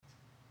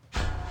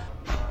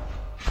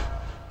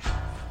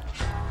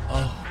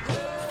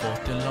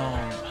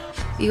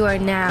You are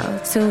now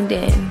tuned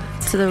in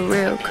to the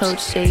real Coach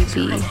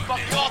JB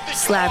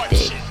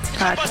Slapdick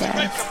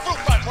Podcast.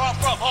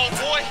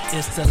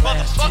 It's the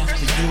last chance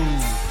for you,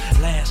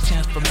 last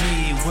chance for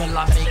me. Will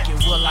I make it?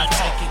 Will I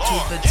take it to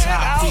the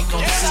top? We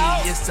gon'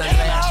 see. It's the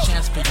last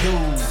chance for you,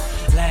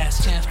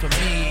 last chance for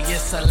me.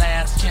 It's the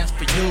last chance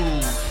for you,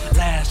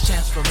 last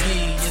chance for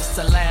me. It's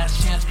the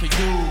last chance for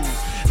you,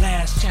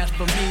 last chance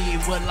for me.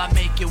 Will I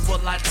make it?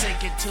 Will I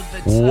take it to the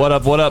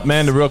top? What up,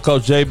 man? The real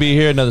Coach JB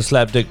here. Another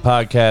Slapdick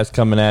Podcast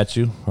coming at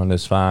you on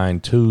this fine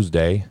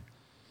Tuesday,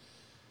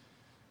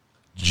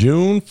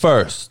 June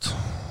 1st.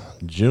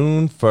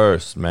 June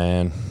 1st,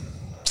 man.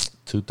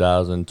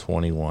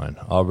 2021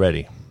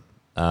 already.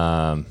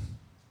 Hey,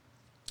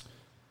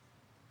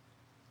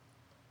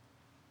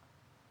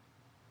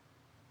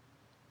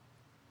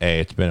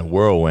 it's been a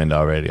whirlwind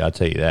already. I'll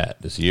tell you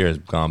that. This year has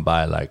gone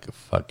by like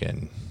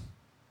fucking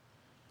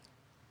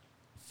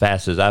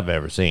fast as I've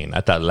ever seen.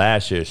 I thought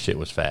last year's shit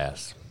was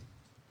fast.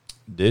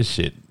 This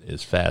shit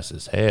is fast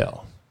as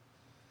hell.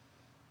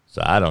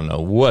 So I don't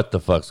know what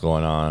the fuck's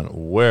going on,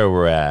 where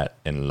we're at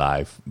in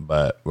life,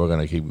 but we're going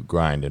to keep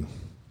grinding.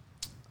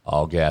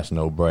 All gas,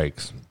 no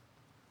brakes.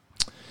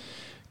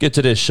 Get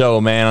to this show,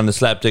 man, on the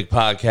Slapdick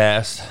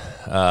Podcast.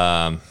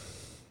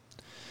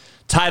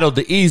 Titled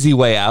The Easy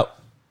Way Out.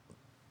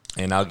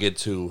 And I'll get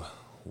to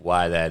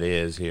why that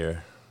is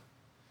here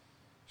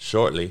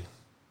shortly.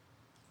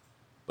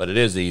 But it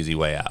is the easy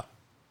way out.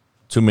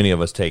 Too many of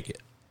us take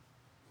it.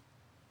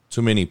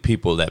 Too many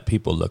people that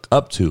people look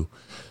up to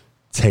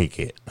take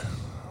it.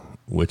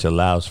 Which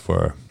allows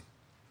for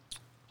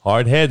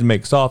hard heads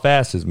make soft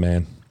asses,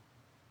 man.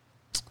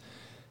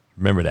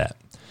 Remember that.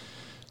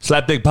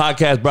 Slapdick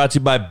Podcast brought to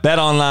you by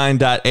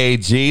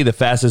BetOnline.ag, the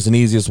fastest and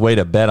easiest way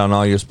to bet on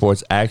all your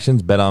sports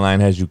actions.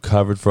 BetOnline has you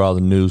covered for all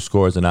the news,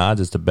 scores, and odds.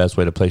 It's the best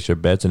way to place your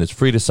bets, and it's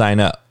free to sign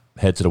up.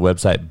 Head to the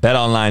website,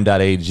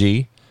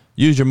 BetOnline.ag.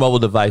 Use your mobile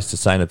device to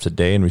sign up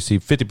today and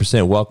receive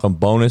 50% welcome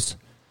bonus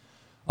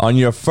on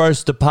your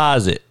first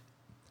deposit.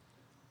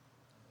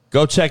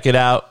 Go check it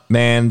out,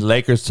 man.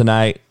 Lakers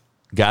tonight,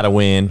 got to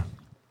win.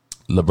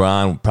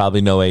 LeBron, probably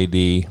no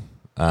AD.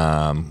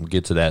 We'll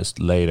get to that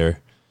later.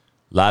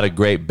 A lot of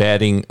great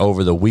betting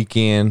over the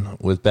weekend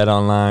with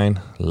BetOnline.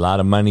 A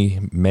lot of money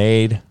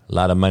made. A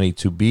lot of money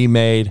to be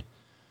made.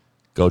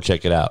 Go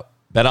check it out.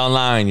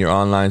 BetOnline, your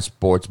online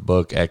sports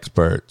book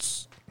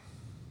experts.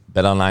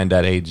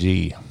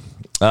 BetOnline.ag.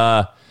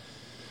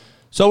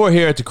 So we're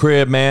here at the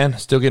crib, man.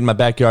 Still getting my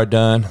backyard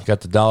done.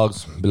 Got the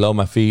dogs below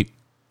my feet.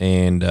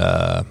 And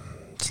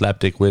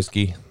Slapdick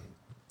Whiskey.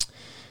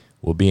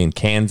 We'll be in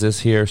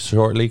Kansas here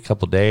shortly, a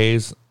couple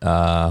days.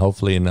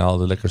 Hopefully in all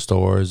the liquor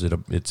stores.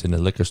 It's in the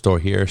liquor store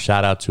here.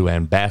 Shout out to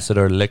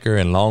Ambassador Liquor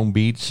in Long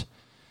Beach,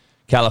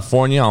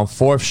 California on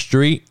 4th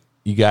Street.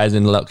 You guys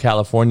in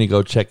California,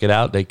 go check it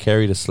out. They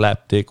carry the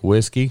Slapdick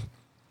Whiskey.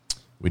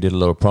 We did a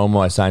little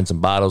promo. I signed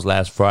some bottles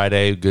last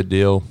Friday. Good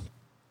deal.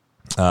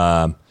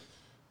 But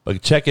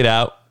check it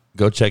out.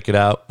 Go check it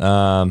out.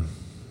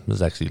 It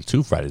was actually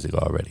 2 Fridays ago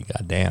already.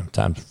 God damn,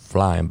 time's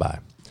flying by.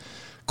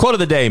 Quote of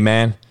the day,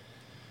 man.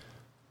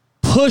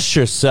 Push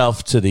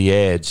yourself to the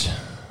edge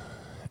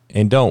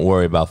and don't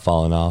worry about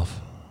falling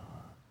off.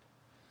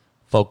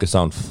 Focus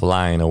on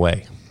flying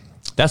away.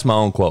 That's my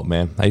own quote,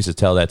 man. I used to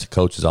tell that to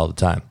coaches all the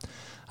time.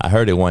 I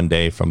heard it one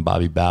day from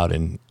Bobby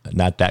Bowden.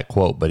 Not that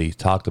quote, but he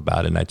talked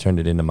about it, and I turned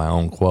it into my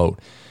own quote.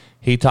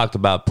 He talked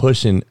about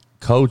pushing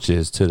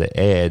coaches to the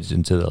edge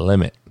and to the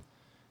limit.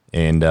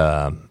 And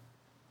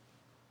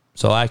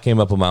so I came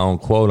up with my own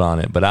quote on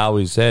it. But I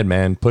always said,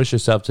 man, push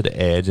yourself to the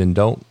edge and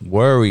don't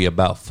worry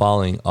about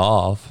falling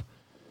off.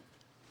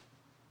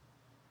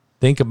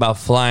 Think about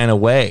flying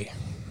away.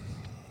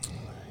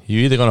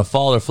 You're either going to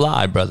fall or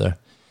fly, brother.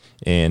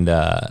 And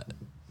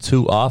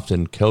too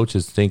often,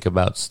 coaches think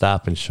about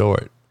stopping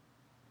short.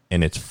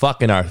 And it's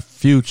fucking our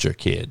future,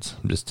 kids.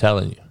 I'm just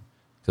telling you.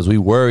 Because we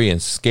worry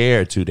and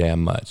scare too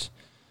damn much.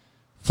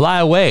 Fly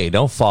away.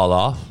 Don't fall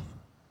off.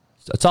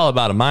 It's all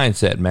about a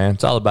mindset, man.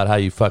 It's all about how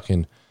you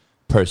fucking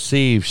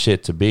perceive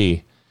shit to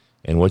be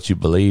and what you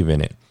believe in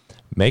it.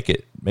 Make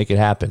it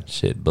happen.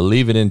 Shit.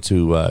 Believe it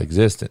into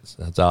existence.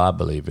 That's how I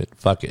believe it.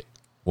 Fuck it.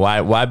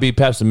 Why be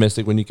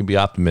pessimistic when you can be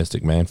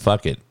optimistic, man?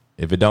 Fuck it.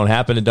 If it don't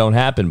happen, it don't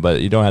happen.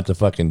 But you don't have to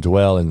fucking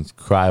dwell and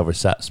cry over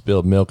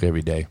spilled milk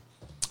every day.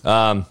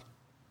 But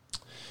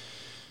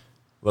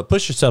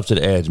push yourself to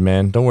the edge,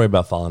 man. Don't worry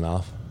about falling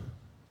off.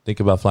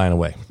 Think about flying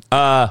away.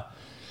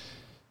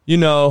 You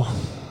know,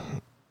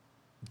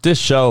 this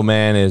show,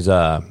 man, is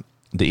the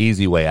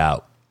easy way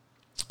out.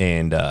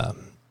 And the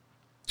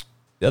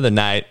other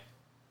night,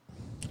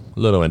 a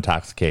little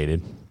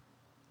intoxicated.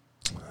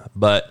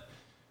 But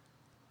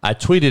I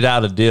tweeted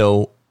out a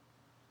deal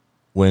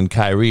when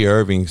Kyrie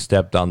Irving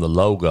stepped on the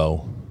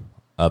logo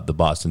of the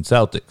Boston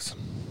Celtics.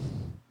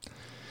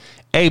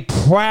 A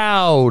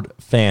proud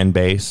fan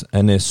base,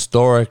 an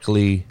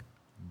historically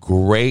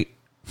great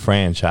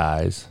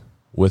franchise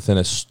with an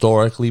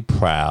historically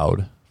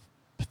proud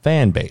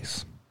fan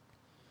base.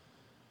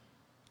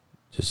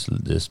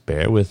 Just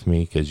bear with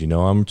me, because you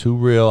know I'm too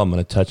real. I'm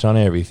going to touch on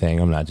everything.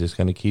 I'm not just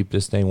going to keep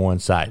this thing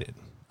one-sided.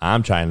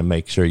 I'm trying to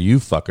make sure you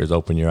fuckers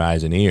open your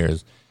eyes and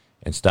ears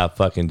and stop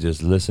fucking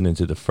just listening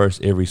to the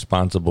first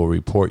irresponsible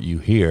report you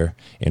hear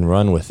and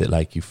run with it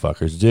like you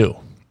fuckers do.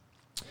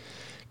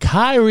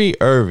 Kyrie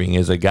Irving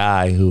is a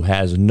guy who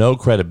has no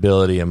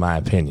credibility, in my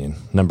opinion.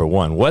 Number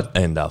one, what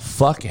in the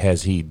fuck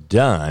has he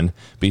done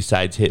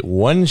besides hit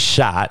one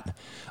shot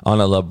on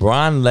a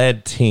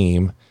LeBron-led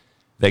team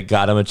that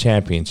got him a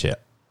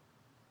championship?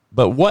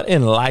 But what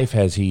in life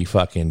has he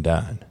fucking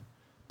done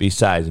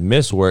besides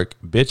miss work,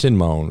 bitch and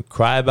moan,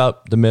 cry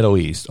about the Middle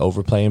East,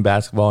 overplaying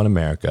basketball in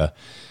America,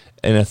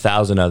 and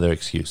 1,000 other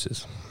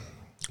excuses?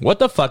 What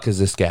the fuck has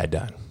this guy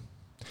done?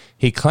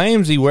 He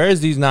claims he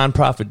wears these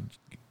nonprofit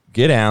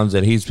get-downs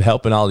that he's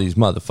helping all these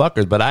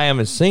motherfuckers, but I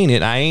haven't seen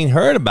it. I ain't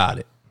heard about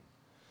it.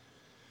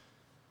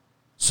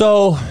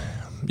 So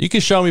you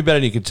can show me better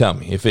than you can tell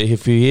me.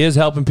 If he is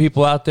helping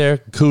people out there,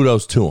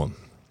 kudos to him,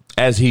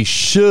 as he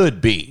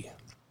should be.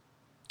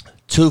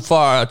 Too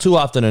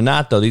often or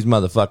not, though, these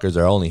motherfuckers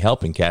are only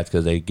helping cats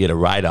because they get a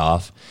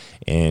write-off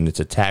and it's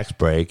a tax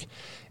break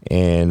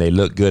and they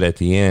look good at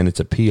the end. It's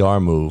a PR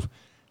move.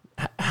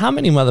 How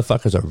many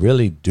motherfuckers are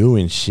really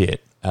doing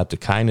shit out the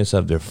kindness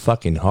of their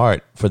fucking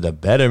heart for the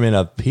betterment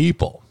of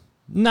people?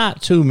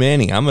 Not too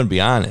many. I'm going to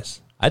be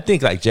honest. I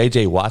think like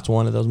JJ Watt's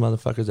one of those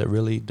motherfuckers that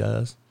really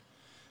does.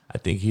 I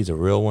think he's a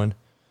real one.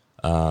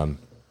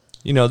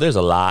 You know, there's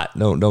a lot.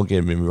 Don't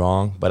get me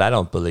wrong, but I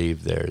don't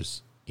believe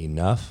there's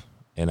enough.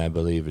 And I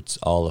believe it's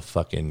all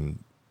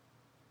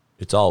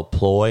it's all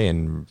ploy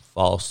and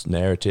false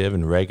narrative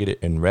and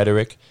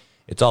rhetoric.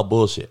 It's all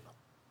bullshit.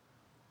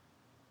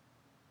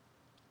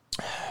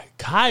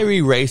 Kyrie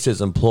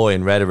racism, ploy,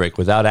 and rhetoric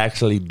without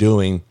actually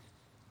doing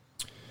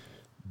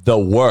the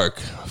work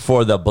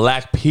for the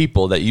black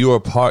people that you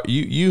are part.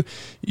 You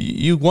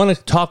want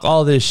to talk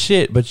all this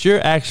shit, but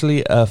you're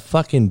actually a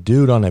fucking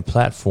dude on a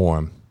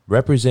platform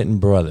representing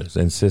brothers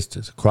and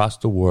sisters across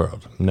the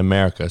world, in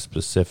America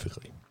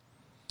specifically.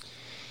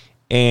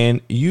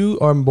 And you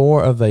are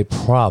more of a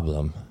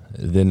problem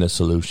than the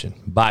solution,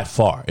 by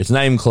far. It's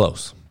not even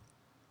close.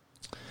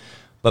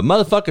 But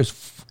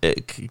motherfuckers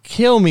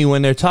kill me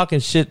when they're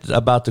talking shit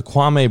about the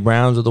Kwame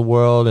Browns of the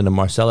world and the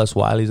Marcellus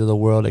Wileys of the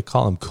world. They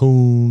call them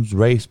coons,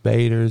 race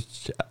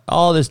baiters,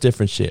 all this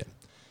different shit.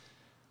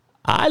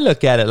 I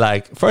look at it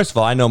like, first of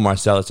all, I know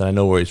Marcellus and I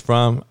know where he's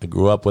from. I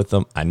grew up with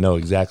him. I know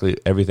exactly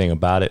everything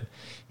about it.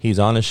 He's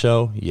on a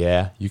show.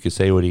 Yeah, you could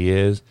say what he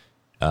is.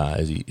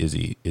 Is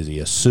he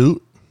a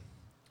suit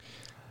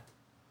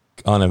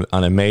on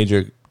a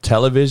major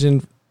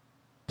television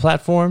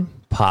platform?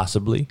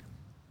 Possibly.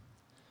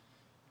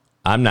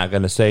 I'm not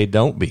going to say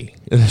don't be.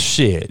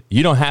 Shit.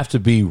 You don't have to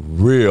be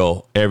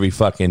real every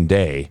fucking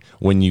day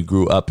when you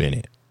grew up in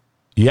it.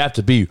 You have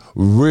to be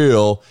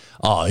real.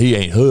 Oh, he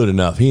ain't hood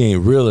enough. He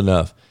ain't real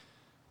enough.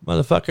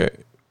 Motherfucker,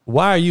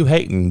 why are you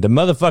hating? The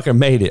motherfucker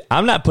made it.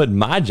 I'm not putting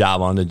my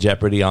job on the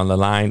jeopardy on the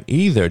line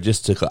either,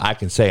 just so I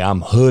can say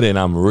I'm hood and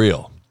I'm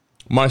real.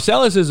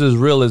 Marcellus is as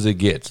real as it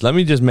gets. Let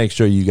me just make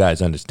sure you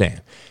guys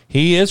understand.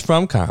 He is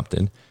from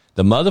Compton.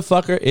 The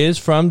motherfucker is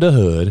from the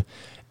hood.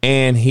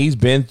 And he's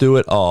been through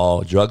it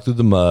all, drugged through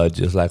the mud,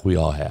 just like we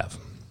all have.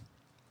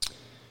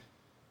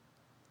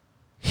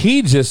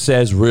 He just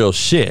says real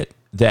shit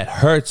that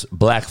hurts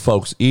black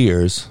folks'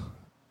 ears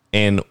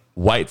and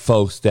white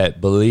folks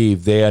that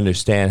believe they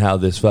understand how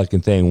this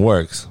fucking thing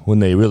works when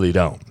they really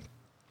don't.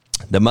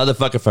 The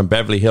motherfucker from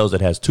Beverly Hills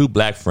that has 2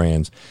 black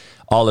friends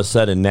all of a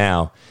sudden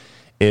now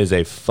is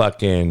a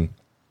fucking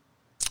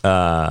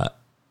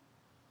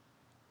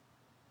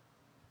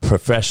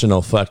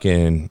professional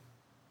fucking...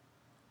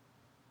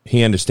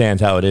 He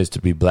understands how it is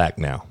to be black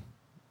now.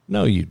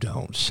 No, you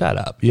don't. Shut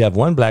up. You have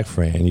one black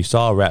friend, you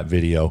saw a rap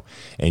video,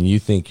 and you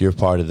think you're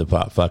part of the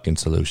fucking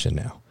solution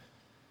now.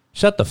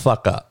 Shut the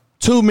fuck up.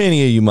 Too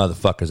many of you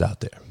motherfuckers out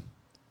there.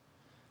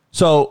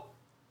 So,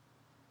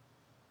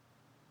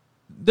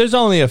 there's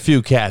only a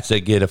few cats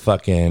that get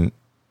that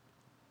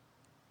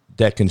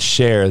can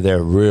share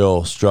their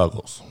real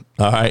struggles.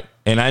 All right?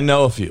 And I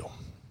know a few.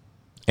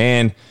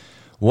 And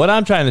what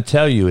I'm trying to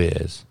tell you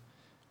is,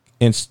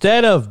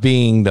 instead of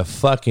being the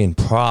fucking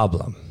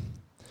problem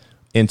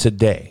in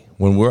today,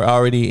 when we're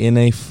already in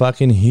a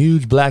fucking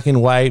huge black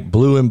and white,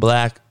 blue and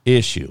black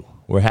issue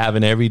we're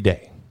having every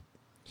day,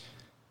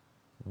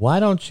 why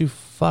don't you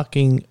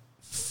fucking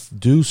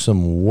do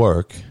some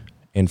work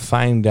and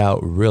find out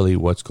really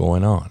what's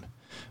going on?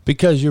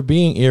 Because you're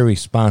being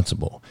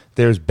irresponsible.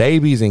 There's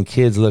babies and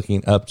kids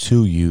looking up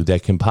to you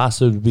that can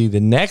possibly be the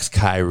next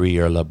Kyrie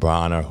or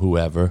LeBron or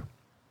whoever.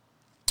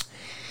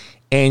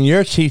 And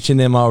you're teaching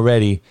them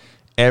already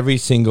every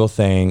single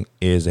thing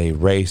is a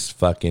race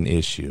fucking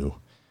issue.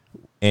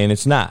 And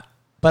it's not.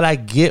 But I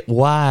get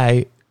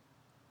why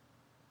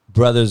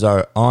brothers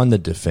are on the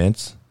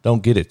defense.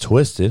 Don't get it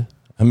twisted.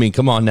 I mean,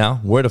 come on now.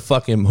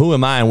 Who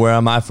am I and where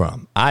am I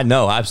from? I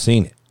know. I've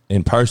seen it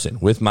in person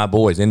with my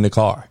boys in the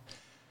car.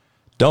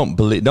 Don't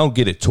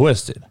get it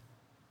twisted.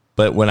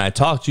 But when I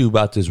talk to you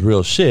about this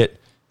real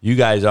shit, you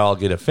guys all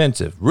get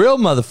offensive. Real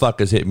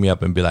motherfuckers hit me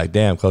up and be like,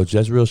 damn, coach,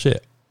 that's real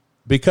shit.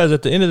 Because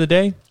at the end of the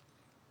day,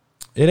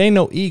 it ain't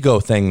no ego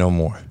thing no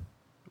more.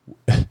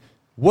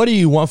 What do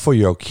you want for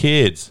your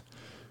kids,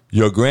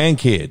 your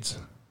grandkids,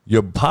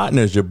 your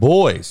partners, your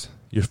boys,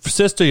 your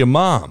sister, your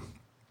mom?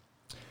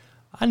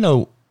 I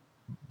know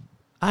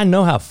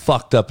how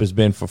fucked up it's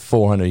been for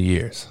 400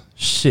 years.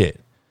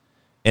 Shit.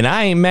 And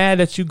I ain't mad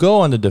that you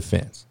go on the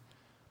defense.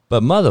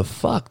 But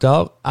motherfuck,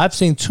 dog, I've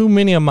seen too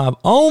many of my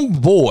own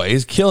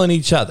boys killing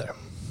each other.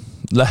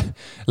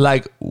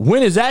 Like,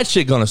 when is that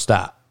shit gonna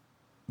stop?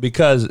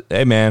 Because,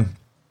 hey, man,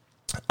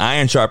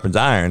 iron sharpens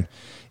iron,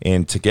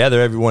 and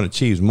together everyone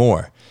achieves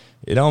more.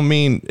 It don't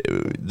mean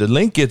the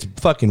link gets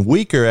fucking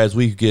weaker as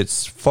we get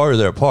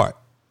farther apart.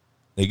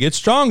 It gets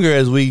stronger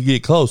as we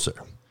get closer.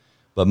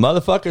 But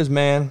motherfuckers,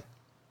 man,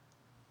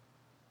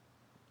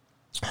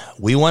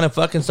 we want to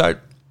fucking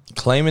start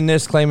claiming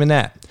this, claiming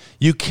that.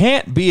 You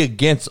can't be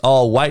against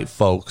all white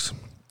folks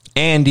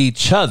and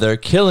each other,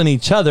 killing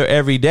each other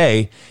every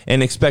day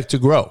and expect to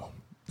grow.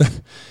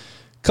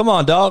 Come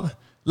on, dog.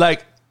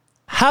 Like,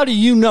 how do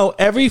you know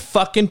every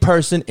fucking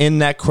person in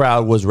that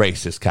crowd was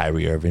racist,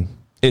 Kyrie Irving?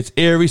 It's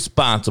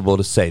irresponsible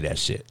to say that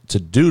shit, to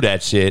do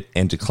that shit,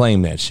 and to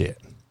claim that shit.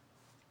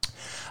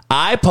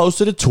 I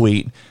posted a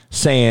tweet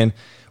saying,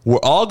 we're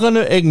all going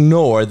to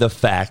ignore the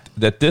fact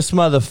that this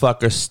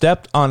motherfucker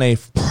stepped on a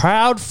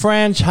Proud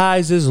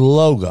Franchise's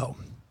logo.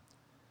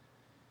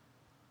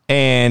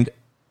 And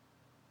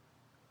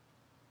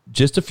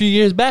just a few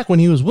years back when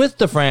he was with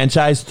the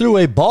franchise, threw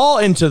a ball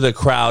into the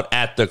crowd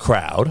at the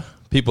crowd.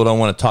 People don't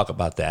want to talk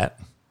about that.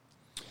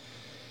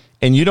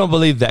 And you don't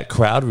believe that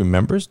crowd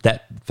remembers,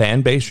 that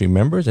fan base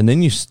remembers, and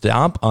then you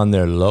stomp on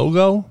their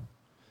logo,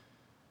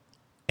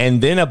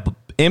 and then a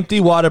empty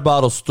water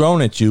bottle's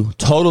thrown at you,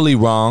 totally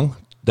wrong.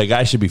 The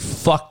guy should be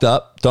fucked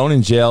up, thrown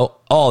in jail,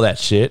 all that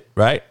shit,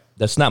 right?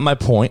 That's not my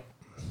point.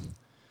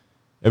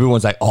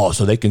 Everyone's like, oh,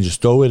 so they can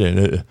just throw it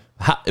in.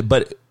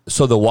 But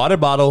so the water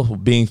bottle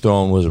being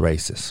thrown was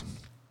racist.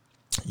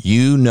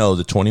 You know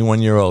the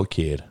 21-year-old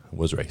kid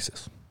was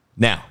racist.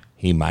 Now,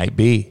 he might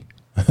be.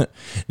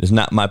 It's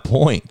not my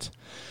point.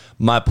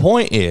 My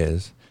point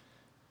is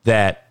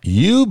that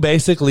you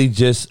basically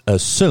just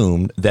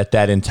assumed that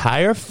that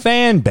entire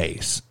fan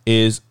base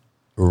is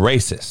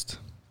racist.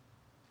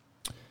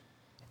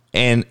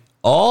 And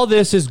all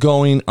this is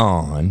going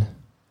on,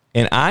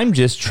 and I'm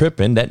just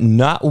tripping that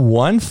not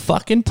one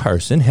fucking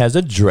person has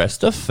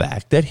addressed the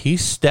fact that he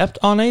stepped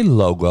on a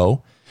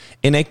logo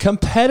in a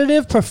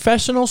competitive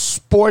professional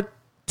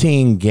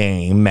sporting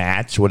game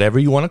match, whatever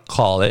you want to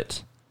call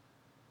it.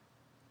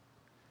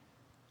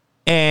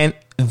 And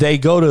they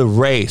go to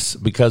race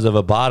because of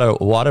a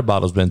water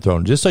bottle's been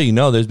thrown. Just so you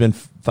know, there's been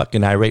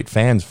fucking irate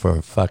fans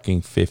for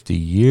fucking 50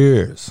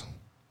 years.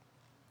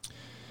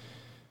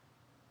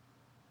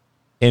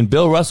 And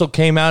Bill Russell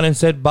came out and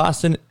said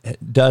Boston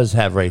does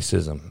have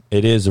racism.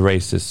 It is a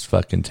racist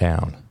fucking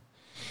town.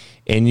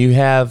 And you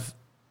have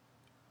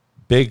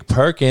Big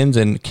Perkins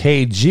and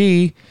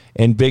KG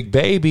and Big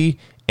Baby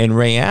and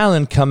Ray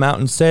Allen come out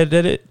and said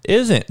that it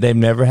isn't. They've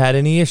never had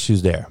any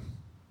issues there.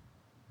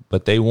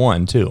 But they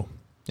won, too.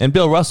 And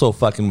Bill Russell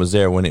fucking was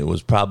there when it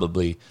was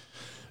probably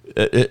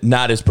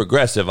not as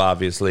progressive,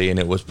 obviously, and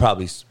it was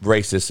probably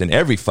racist in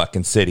every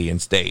fucking city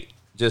and state,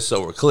 just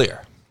so we're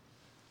clear.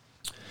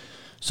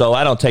 So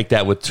I don't take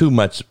that with too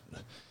much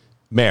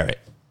merit.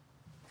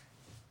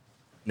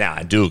 Now,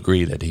 I do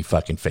agree that he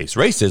fucking faced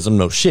racism.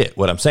 No shit.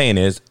 What I'm saying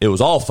is it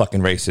was all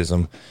fucking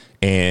racism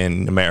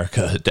in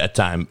America at that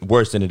time,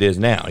 worse than it is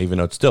now, even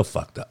though it's still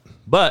fucked up.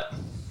 But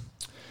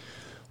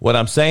what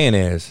I'm saying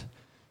is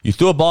you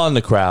threw a ball in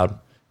the crowd.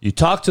 You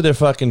talk to their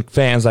fucking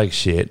fans like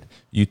shit.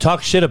 You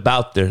talk shit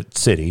about their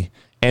city.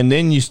 And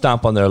then you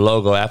stomp on their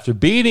logo after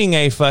beating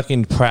a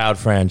fucking Proud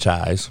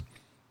franchise.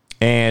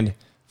 And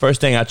first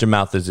thing out your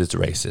mouth is it's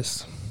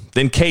racist.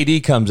 Then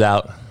KD comes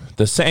out,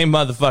 the same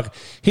motherfucker.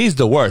 He's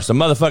the worst. A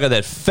motherfucker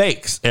that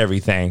fakes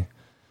everything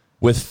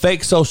with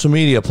fake social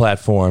media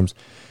platforms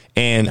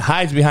and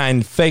hides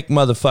behind fake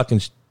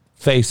motherfucking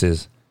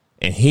faces.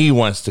 And he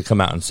wants to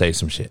come out and say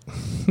some shit.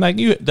 Like,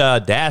 the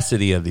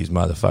audacity of these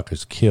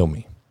motherfuckers kill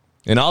me.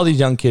 And all these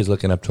young kids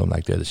looking up to him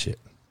like they're the shit.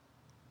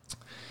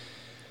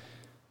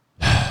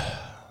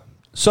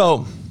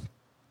 So,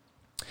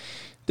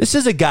 this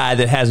is a guy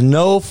that has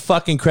no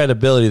fucking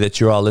credibility that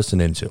you're all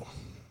listening to.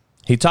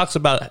 He talks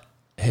about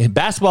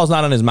basketball's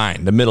not on his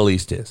mind. The Middle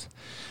East is.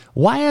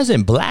 Why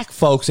isn't black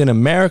folks in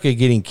America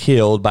getting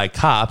killed by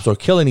cops or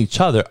killing each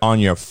other on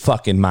your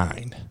fucking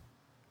mind?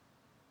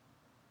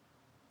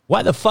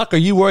 Why the fuck are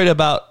you worried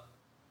about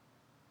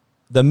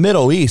the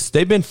Middle East?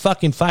 They've been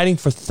fucking fighting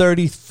for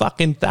 30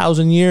 fucking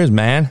thousand years,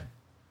 man.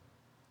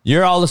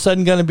 You're all of a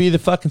sudden going to be the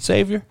fucking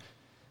savior?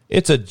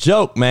 It's a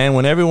joke, man,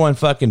 when everyone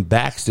fucking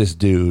backs this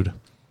dude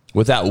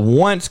without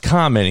once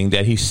commenting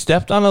that he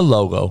stepped on a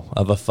logo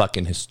of a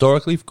fucking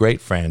historically great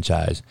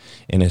franchise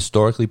and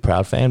historically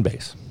proud fan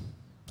base.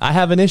 I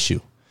have an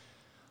issue.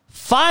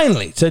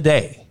 Finally,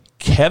 today,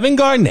 Kevin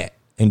Garnett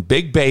and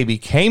Big Baby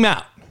came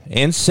out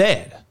and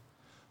said,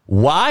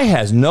 Why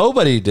has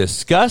nobody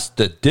discussed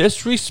the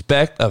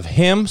disrespect of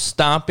him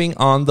stomping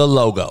on the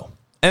logo?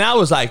 And I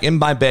was like in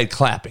my bed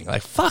clapping.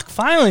 Like, fuck,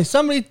 finally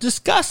somebody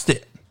discussed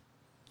it.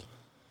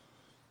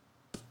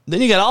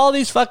 Then you got all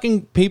these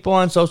fucking people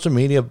on social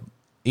media,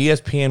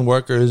 ESPN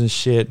workers and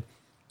shit,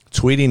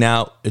 tweeting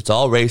out, it's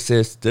all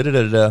racist,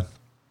 da-da-da-da.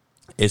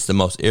 It's the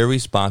most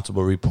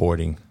irresponsible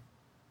reporting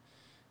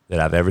that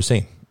I've ever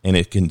seen. And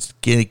it can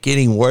get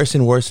getting worse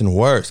and worse and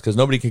worse because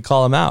nobody can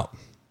call him out.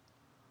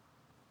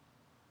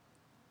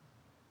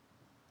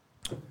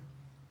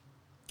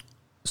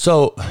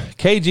 So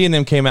KG and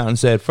them came out and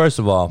said, first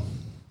of all,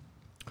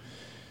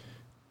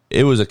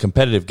 it was a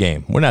competitive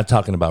game. We're not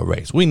talking about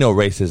race. We know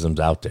racism's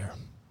out there.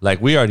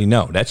 Like, we already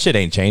know. That shit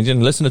ain't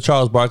changing. Listen to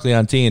Charles Barkley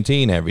on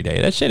TNT every day.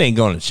 That shit ain't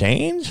going to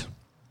change.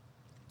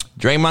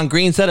 Draymond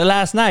Green said it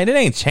last night. It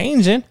ain't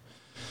changing.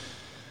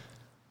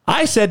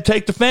 I said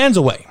take the fans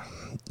away.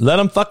 Let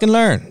them fucking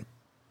learn.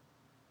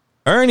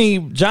 Ernie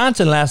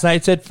Johnson last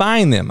night said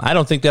fine them. I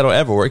don't think that'll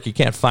ever work. You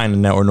can't fine a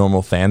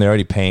normal fan. They're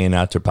already paying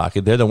out their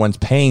pocket. They're the ones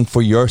paying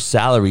for your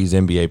salaries,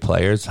 NBA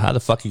players. How the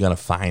fuck are you going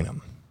to fine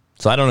them?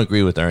 So I don't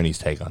agree with Ernie's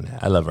take on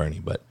that. I love Ernie,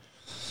 but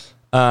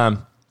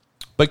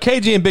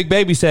KG and Big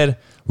Baby said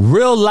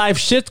real life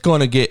shit's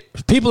going to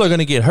get, people are going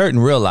to get hurt in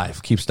real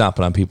life. Keep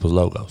stomping on people's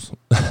logos.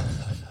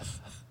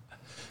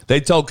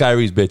 They told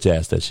Kyrie's bitch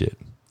ass that shit.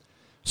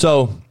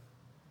 So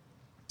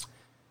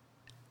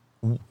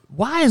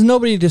why has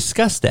nobody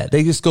discussed that?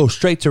 They just go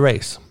straight to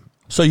race.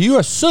 So you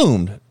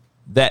assumed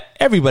that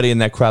everybody in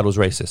that crowd was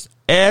racist.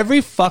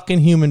 Every fucking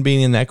human being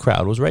in that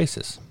crowd was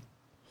racist.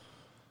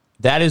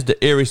 That is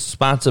the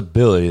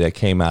irresponsibility that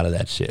came out of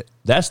that shit.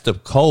 That's the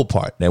cold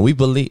part. And we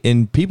believe,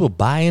 and people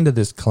buy into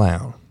this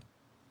clown.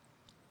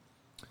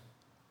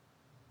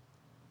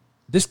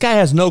 This guy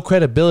has no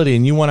credibility,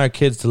 and you want our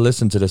kids to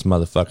listen to this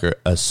motherfucker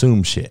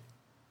assume shit.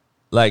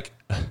 Like,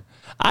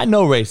 I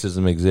know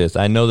racism exists.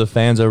 I know the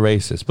fans are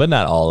racist, but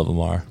not all of them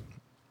are.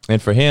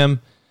 And for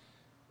him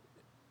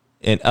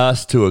and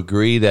us to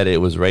agree that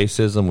it was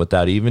racism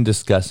without even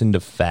discussing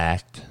the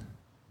fact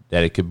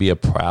that it could be a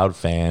proud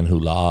fan who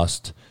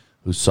lost,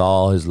 who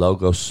saw his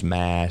logo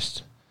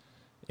smashed,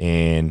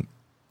 and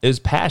is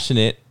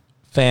passionate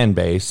fan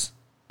base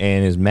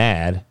and is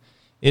mad,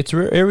 it's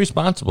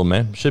irresponsible,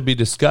 man. Should be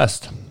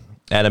discussed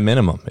at a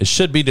minimum. It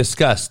should be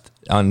discussed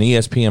on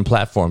ESPN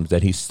platforms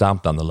that he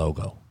stomped on the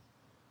logo.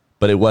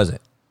 But it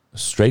wasn't.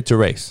 Straight to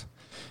race.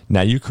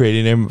 Now you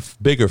created a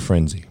bigger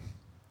frenzy.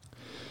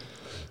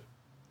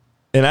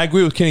 And I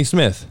agree with Kenny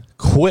Smith.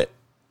 Quit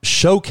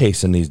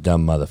showcasing these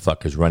dumb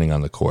motherfuckers running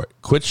on the court.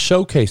 Quit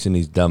showcasing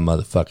these dumb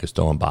motherfuckers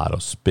throwing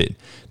bottles, spit.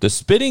 The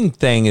spitting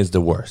thing is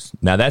the worst.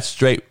 Now that's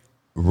straight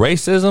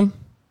racism.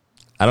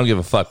 I don't give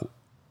a fuck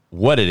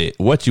what it is,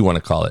 what you want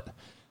to call it.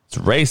 It's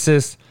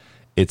racist.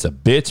 It's a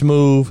bitch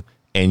move,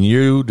 and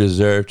you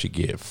deserve to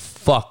get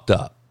fucked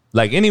up.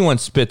 Like, anyone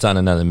spits on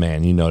another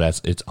man, you know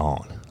it's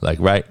on. Like,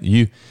 right?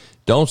 You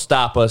don't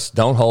stop us.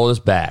 Don't hold us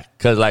back.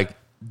 Because, like,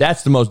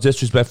 that's the most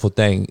disrespectful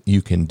thing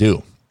you can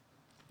do.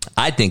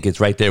 I think it's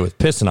right there with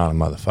pissing on a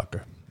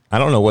motherfucker. I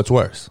don't know what's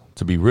worse,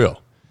 to be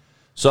real.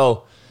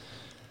 So,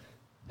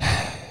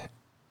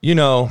 you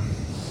know,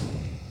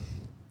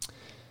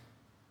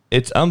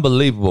 it's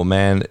unbelievable,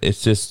 man.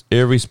 It's just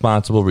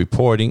irresponsible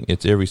reporting.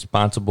 It's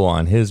irresponsible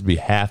on his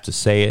behalf to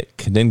say it.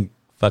 Then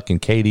fucking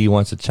KD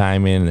wants to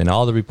chime in, and then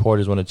all the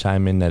reporters want to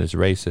chime in that it's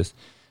racist.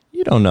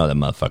 You don't know that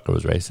motherfucker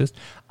was racist.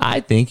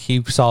 I think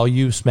he saw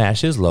you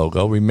smash his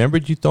logo,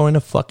 remembered you throwing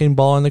a fucking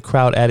ball in the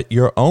crowd at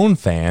your own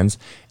fans,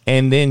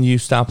 and then you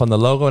stomp on the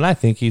logo, and I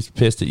think he's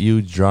pissed at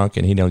you, drunk,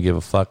 and he don't give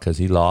a fuck because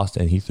he lost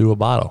and he threw a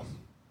bottle.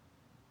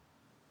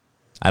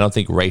 I don't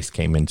think race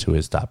came into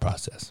his thought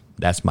process.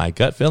 That's my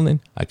gut feeling.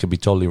 I could be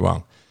totally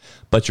wrong.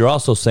 But you're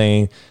also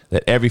saying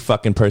that every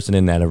fucking person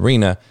in that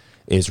arena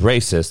is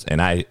racist,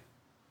 and I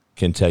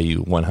can tell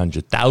you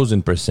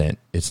 100,000%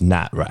 it's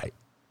not right.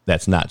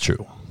 That's not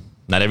true.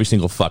 Not every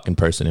single fucking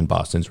person in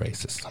Boston's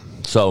racist.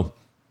 So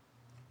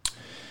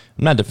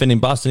I'm not defending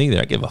Boston either.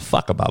 I give a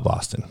fuck about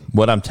Boston.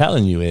 What I'm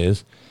telling you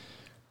is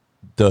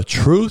the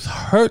truth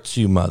hurts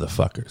you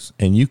motherfuckers,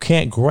 and you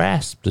can't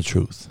grasp the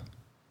truth.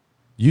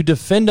 You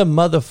defend a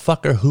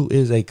motherfucker who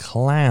is a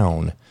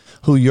clown,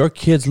 who your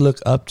kids look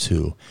up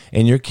to,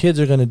 and your kids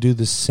are going to do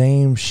the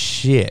same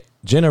shit.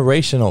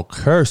 Generational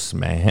curse,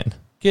 man.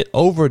 Get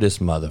over this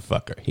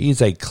motherfucker. He's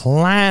a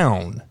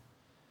clown.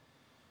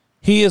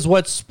 He is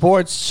what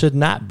sports should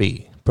not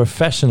be,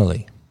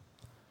 professionally.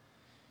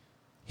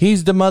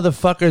 He's the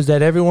motherfuckers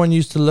that everyone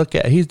used to look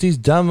at. He's these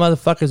dumb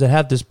motherfuckers that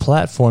have this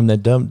platform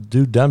that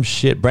do dumb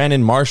shit.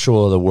 Brandon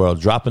Marshall of the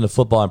world, dropping the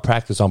football in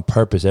practice on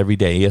purpose every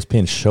day.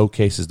 ESPN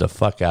showcases the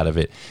fuck out of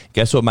it.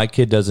 Guess what my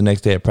kid does the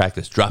next day at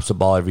practice? Drops the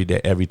ball every day,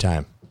 every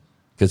time.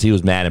 Because he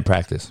was mad in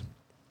practice.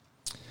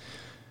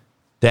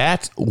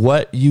 That's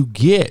what you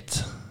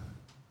get.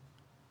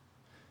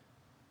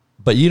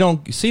 But you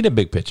don't see the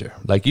big picture.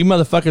 Like, you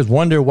motherfuckers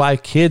wonder why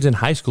kids in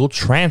high school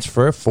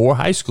transfer 4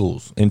 high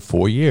schools in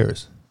 4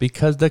 years.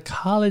 Because the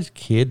college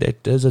kid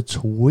that does a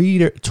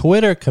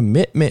Twitter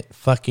commitment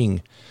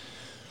fucking,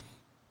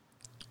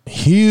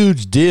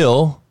 huge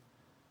deal,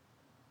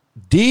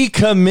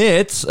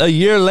 decommits a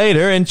year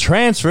later and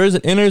transfers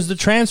and enters the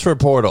transfer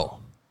portal.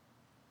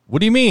 What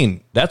do you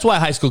mean? That's why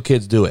high school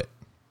kids do it.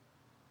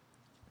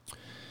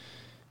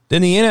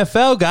 Then the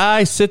NFL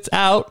guy sits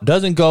out,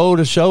 doesn't go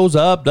to shows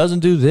up, doesn't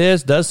do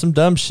this, does some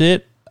dumb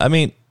shit. I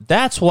mean,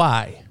 that's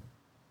why.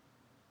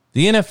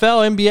 The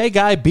NFL, NBA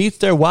guy beats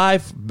their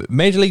wife.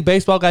 Major League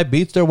Baseball guy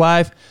beats their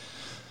wife.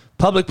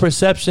 Public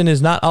perception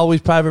is not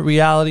always private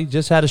reality.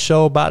 Just had a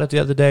show about it the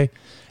other day.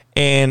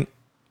 And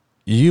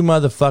you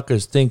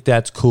motherfuckers think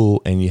that's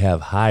cool, and you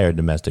have higher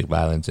domestic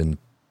violence in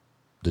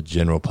the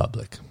general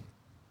public.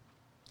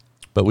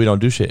 But we don't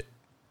do shit.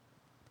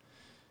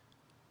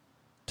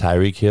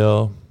 Tyreek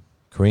Hill,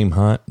 Kareem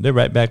Hunt, they're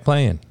right back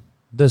playing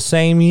the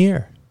same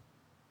year.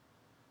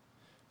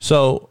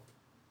 So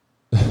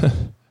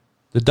the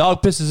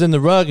dog pisses in the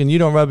rug and you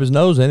don't rub his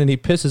nose in, and he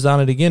pisses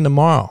on it again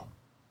tomorrow.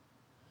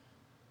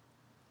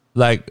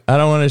 Like, I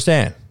don't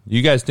understand.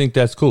 You guys think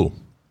that's cool.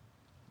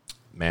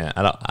 Man,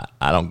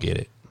 I don't get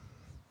it.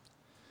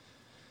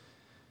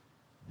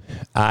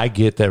 I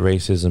get that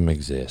racism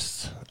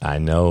exists. I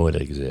know it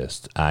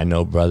exists. I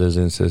know brothers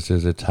and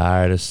sisters are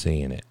tired of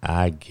seeing it.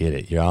 I get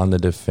it. You're on the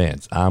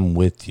defense. I'm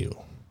with you.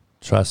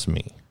 Trust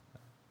me.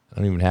 I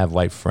don't even have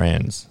white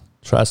friends.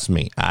 Trust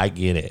me. I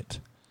get it.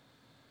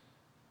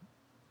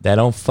 That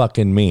don't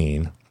fucking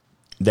mean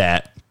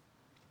that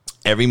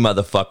every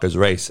motherfucker's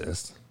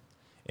racist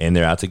and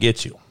they're out to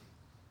get you.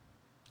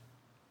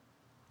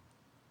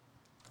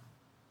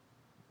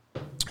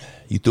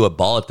 You threw a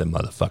ball at them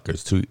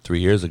motherfuckers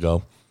 2-3 years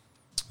ago.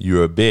 You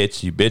were a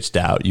bitch. You bitched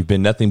out. You've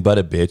been nothing but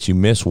a bitch. You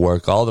miss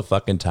work all the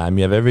fucking time.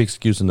 You have every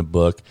excuse in the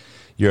book.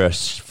 You're a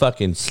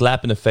fucking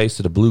slap in the face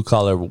to the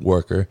blue-collar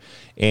worker.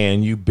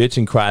 And you bitch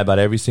and cry about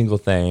every single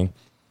thing.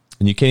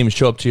 And you can't even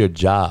show up to your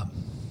job.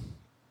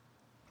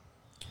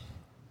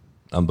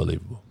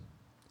 Unbelievable.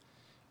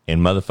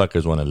 And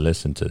motherfuckers want to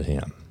listen to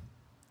him.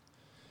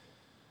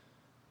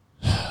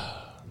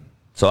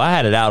 So I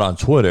had it out on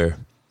Twitter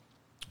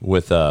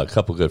with a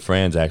couple good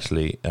friends,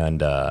 actually.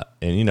 And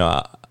you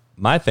know,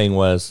 my thing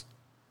was,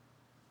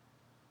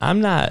 I'm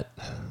not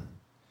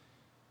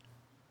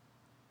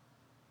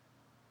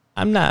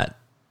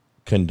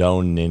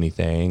condoning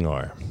anything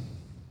or,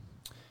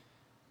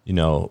 you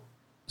know,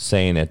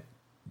 saying that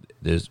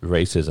this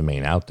racism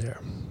ain't out there.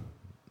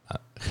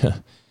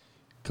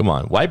 Come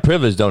on. White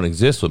privilege don't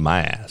exist with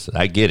my ass.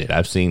 I get it.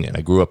 I've seen it.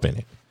 I grew up in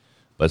it.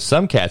 But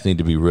some cats need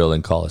to be real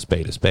and call a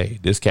spade a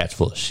spade. This cat's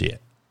full of shit.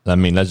 I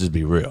mean, let's just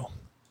be real.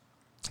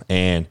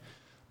 And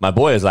my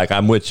boy is like,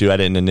 I'm with you. I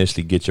didn't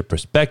initially get your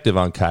perspective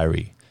on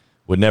Kyrie.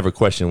 Would never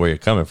question where you're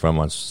coming from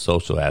on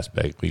social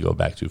aspect. We go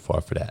back too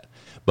far for that.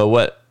 But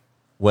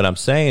what I'm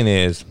saying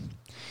is,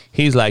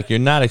 he's like, you're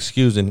not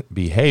excusing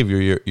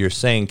behavior. You're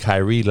saying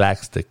Kyrie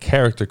lacks the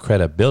character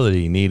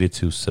credibility needed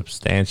to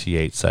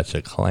substantiate such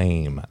a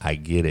claim. I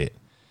get it.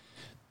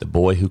 The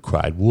boy who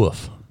cried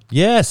wolf.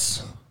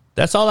 Yes,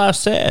 that's all I've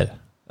said.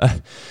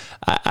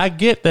 I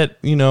get that,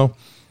 you know.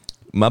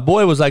 My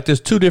boy was like, there's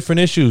two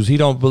different issues. He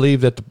don't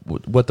believe that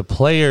what the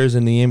players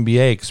in the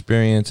NBA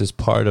experience is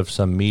part of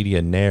some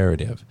media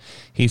narrative.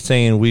 He's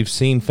saying we've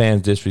seen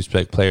fans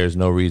disrespect players,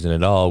 no reason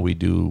at all. We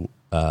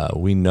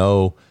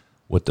know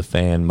what the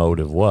fan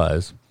motive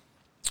was.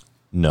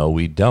 No,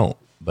 we don't.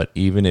 But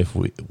even if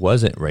it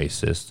wasn't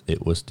racist,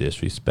 it was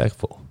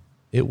disrespectful.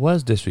 It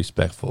was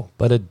disrespectful.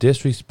 But a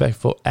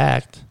disrespectful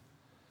act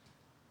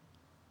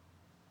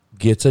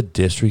gets a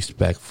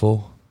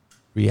disrespectful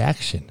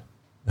reaction.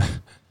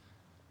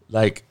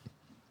 Like,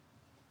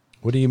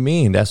 what do you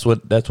mean? That's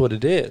what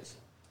it is.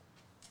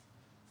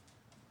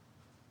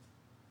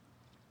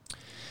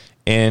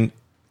 And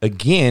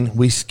again,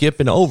 we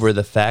skipping over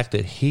the fact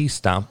that he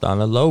stomped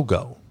on a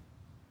logo.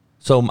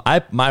 So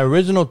my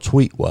original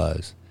tweet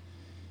was,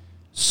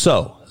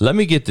 so let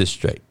me get this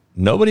straight.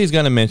 Nobody's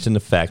going to mention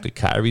the fact that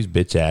Kyrie's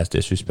bitch ass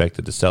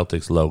disrespected the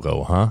Celtics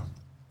logo, huh?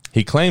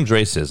 He claims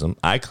racism.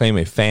 I claim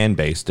a fan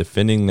base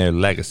defending their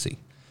legacy.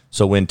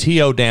 So when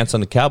T.O. danced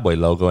on the Cowboy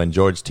logo and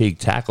George Teague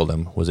tackled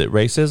him, was it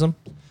racism?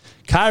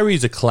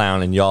 Kyrie's a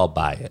clown and y'all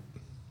buy it.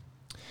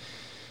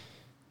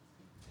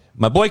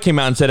 My boy came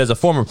out and said, as a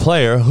former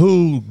player,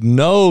 who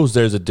knows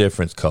there's a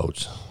difference,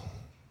 coach?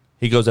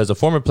 He goes, as a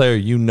former player,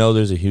 you know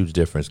there's a huge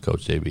difference,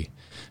 Coach JB.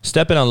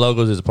 Stepping on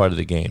logos is a part of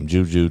the game.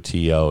 Juju,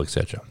 T.O.,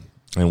 etc.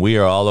 And we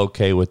are all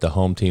okay with the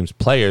home team's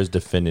players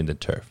defending the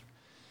turf.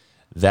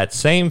 That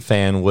same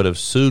fan would have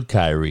sued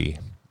Kyrie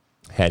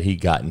had he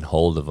gotten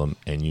hold of him,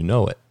 and you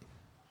know it.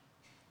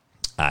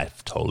 I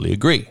totally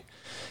agree.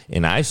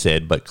 And I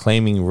said, but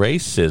claiming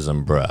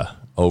racism, bruh,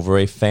 over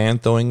a fan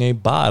throwing a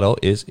bottle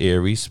is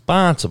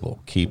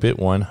irresponsible. Keep it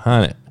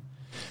 100.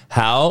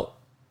 How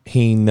did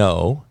he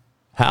know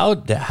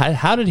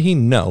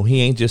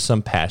he ain't just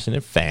some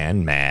passionate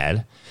fan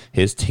mad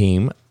his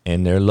team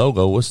and their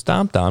logo was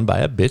stomped on by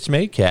a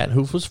bitch-made cat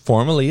who was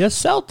formerly a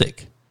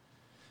Celtic?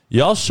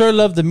 Y'all sure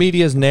love the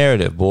media's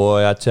narrative,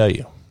 boy, I tell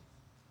you.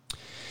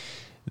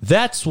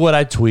 That's what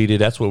I tweeted.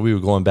 That's what we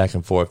were going back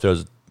and forth. There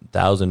was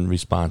 1,000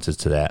 responses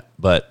to that.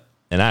 But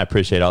and I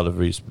appreciate all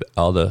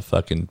the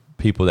fucking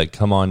people that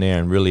come on there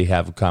and really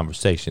have a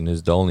conversation. This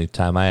is the only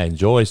time I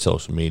enjoy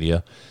social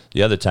media.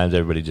 The other times,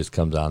 everybody just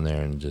comes on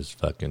there and just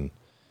fucking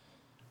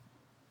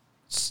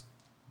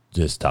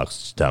just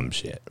talks dumb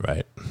shit,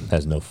 right?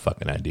 Has no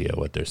fucking idea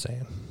what they're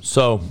saying.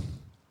 So,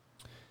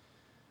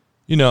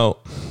 you know,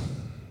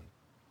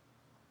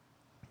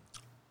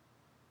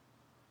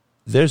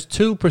 there's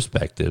two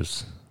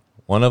perspectives.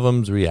 One of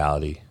them's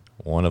reality.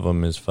 One of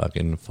them is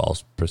fucking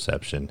false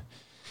perception.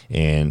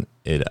 And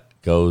it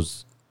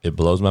blows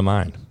my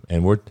mind.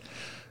 And we're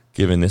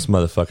giving this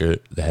motherfucker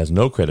that has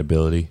no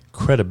credibility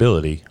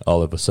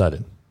all of a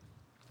sudden.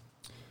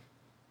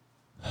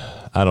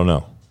 I don't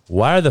know.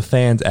 Why are the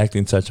fans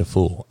acting such a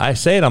fool? I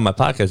say it on my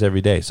podcast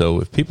every day.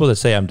 So if people that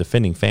say I'm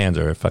defending fans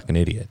are a fucking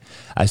idiot,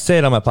 I say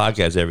it on my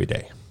podcast every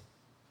day.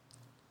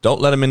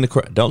 Don't let them in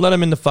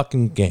the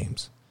fucking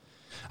games.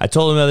 I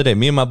told him the other day,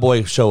 me and my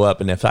boy show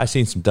up, and if I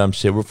seen some dumb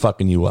shit, we're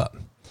fucking you up.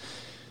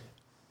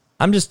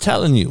 I'm just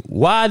telling you,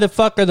 why the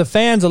fuck are the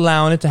fans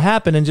allowing it to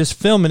happen and just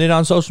filming it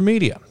on social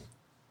media?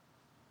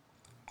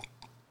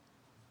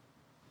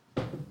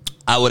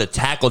 I would have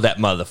tackled that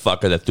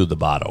motherfucker that threw the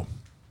bottle.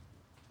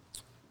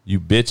 You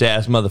bitch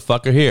ass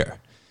motherfucker here.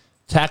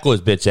 Tackle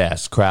his bitch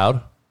ass,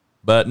 crowd.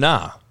 But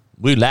nah,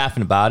 we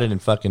laughing about it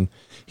and fucking,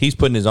 he's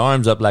putting his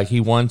arms up like he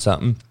won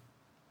something.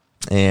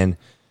 And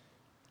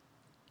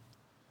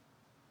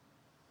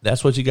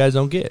that's what you guys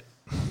don't get.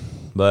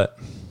 But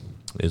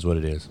it is what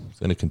it is. It's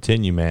going to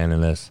continue, man,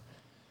 unless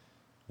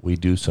we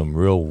do some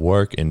real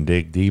work and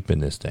dig deep in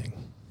this thing.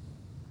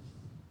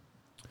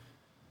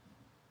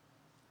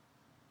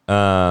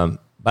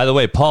 By the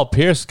way, Paul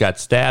Pierce got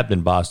stabbed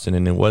in Boston,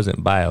 and it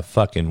wasn't by a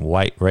fucking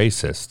white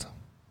racist.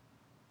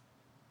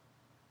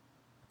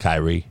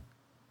 Kyrie.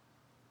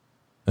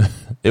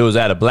 It was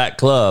at a black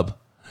club.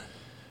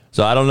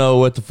 So I don't know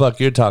what the fuck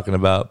you're talking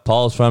about.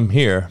 Paul's from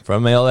here,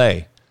 from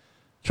L.A.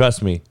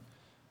 Trust me.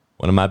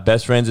 One of my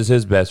best friends is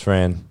his best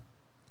friend.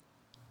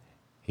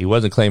 He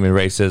wasn't claiming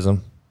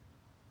racism.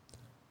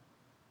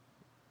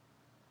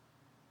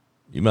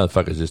 You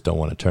motherfuckers just don't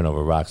want to turn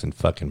over rocks and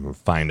fucking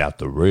find out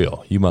the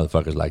real. You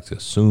motherfuckers like to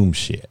assume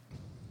shit.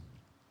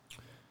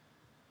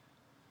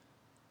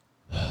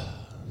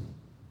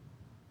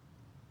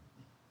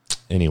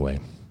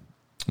 Anyway,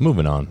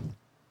 moving on.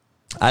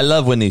 I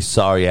love when these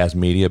sorry-ass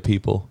media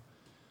people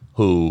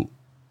who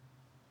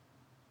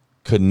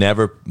could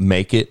never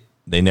make it,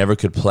 they never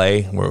could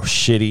play, were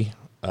shitty,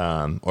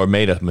 or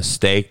made a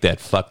mistake that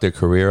fucked their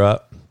career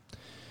up.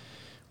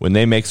 When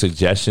they make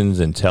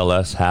suggestions and tell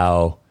us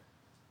how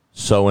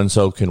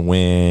so-and-so can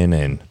win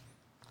and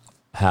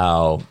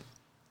how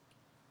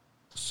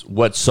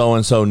what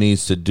so-and-so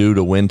needs to do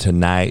to win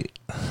tonight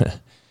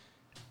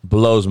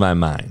blows my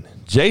mind.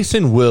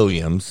 Jason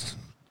Williams,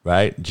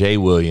 right? Jay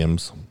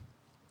Williams,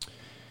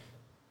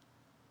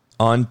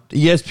 on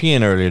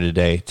ESPN earlier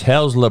today,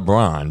 tells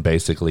LeBron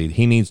basically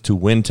he needs to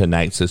win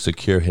tonight to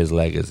secure his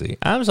legacy.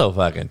 I'm so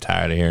fucking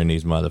tired of hearing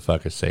these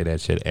motherfuckers say that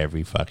shit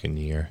every fucking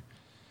year.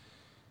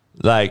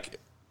 Like...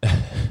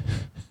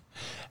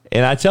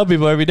 And I tell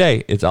people every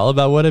day, it's all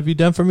about what have you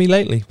done for me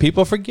lately.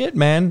 People forget,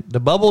 man. The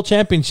bubble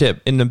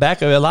championship, in the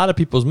back of a lot of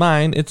people's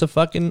mind, it's a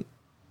fucking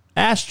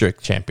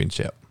asterisk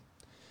championship.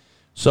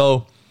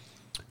 So,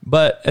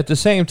 but at the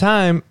same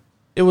time,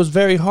 it was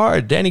very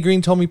hard. Danny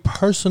Green told me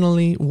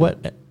personally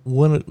what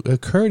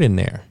occurred in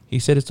there. He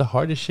said it's the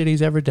hardest shit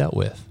he's ever dealt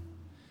with.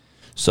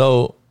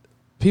 So,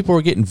 people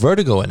were getting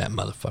vertigo in that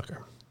motherfucker.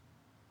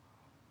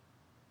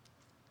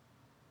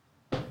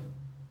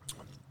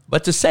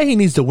 But to say he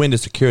needs to win to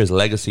secure his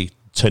legacy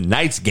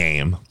tonight's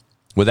game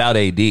without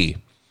AD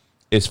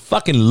is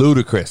fucking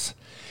ludicrous.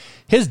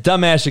 His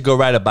dumb ass should go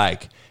ride a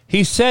bike.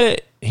 He said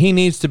it. He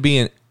needs to be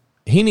in.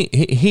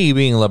 He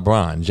being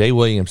LeBron. Jay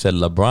Williams said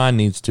LeBron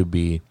needs to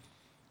be.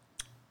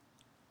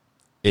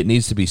 It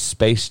needs to be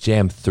Space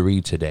Jam 3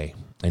 today,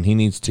 and he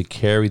needs to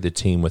carry the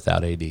team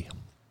without AD.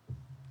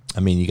 I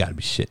mean, you got to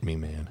be shitting me,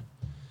 man.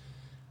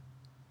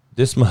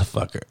 This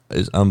motherfucker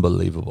is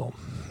unbelievable.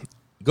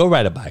 Go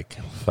ride a bike.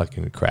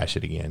 Fucking crash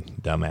it again,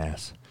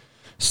 dumbass.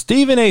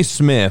 Stephen A.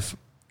 Smith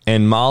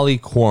and Molly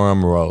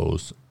Quorum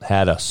Rose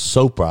had a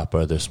soap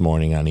opera this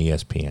morning on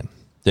ESPN.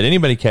 Did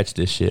anybody catch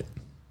this shit?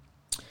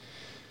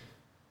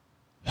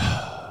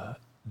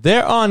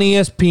 They're on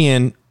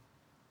ESPN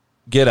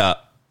Get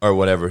Up or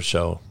whatever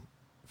show.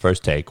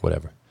 First Take,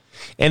 whatever.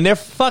 And they're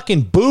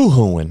fucking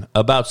boo-hooing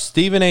about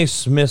Stephen A.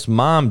 Smith's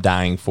mom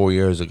dying 4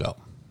 years ago.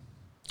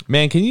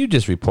 Man, can you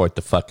just report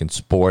the fucking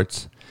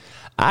sports?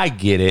 I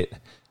get it.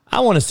 I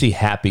want to see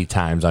happy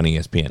times on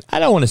ESPN. I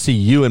don't want to see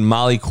you and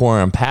Molly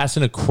Quorum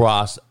passing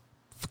across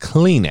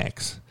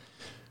Kleenex,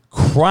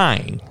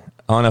 crying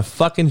on a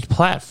fucking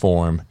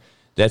platform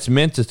that's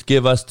meant to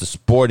give us the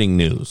sporting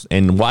news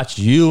and watch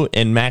you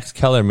and Max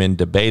Kellerman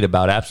debate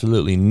about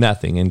absolutely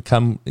nothing and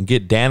come and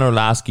get Dan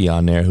Orlovsky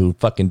on there who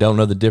fucking don't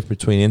know the difference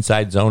between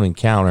inside zone and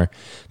counter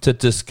to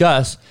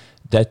discuss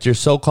that your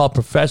so-called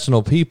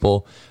professional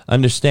people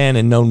understand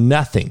and know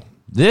nothing.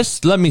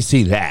 Let me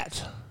see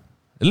that.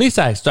 At least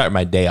I start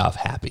my day off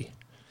happy.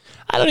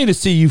 I don't need to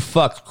see you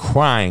fucks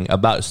crying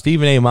about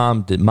Stephen A.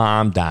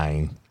 mom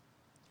dying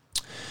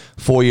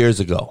 4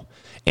 years ago.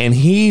 And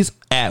he's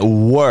at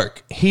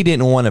work. He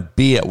didn't want to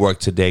be at work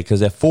today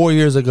because at 4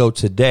 years ago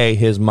today,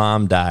 his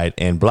mom died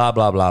and blah,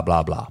 blah, blah,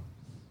 blah, blah.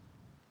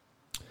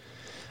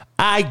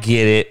 I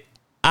get it.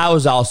 I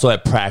was also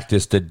at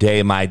practice the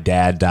day my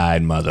dad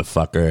died,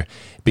 motherfucker,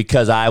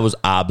 because I was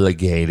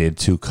obligated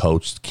to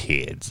coach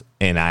kids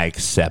and I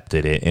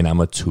accepted it and I'm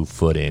a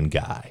 2-foot-in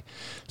guy.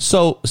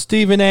 So,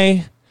 Stephen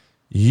A.,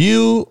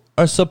 you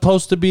are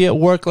supposed to be at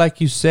work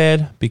like you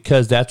said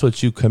because that's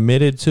what you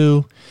committed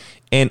to.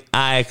 And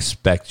I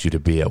expect you to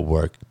be at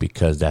work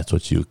because that's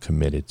what you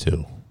committed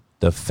to.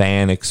 The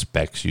fan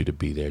expects you to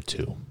be there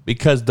too.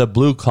 Because the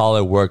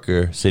blue-collar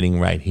worker sitting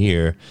right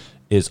here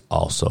is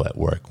also at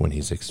work when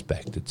he's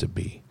expected to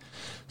be.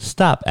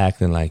 Stop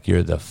acting like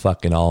you're the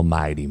fucking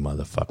almighty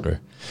motherfucker.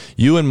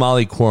 You and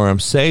Molly Quorum,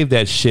 save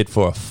that shit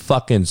for a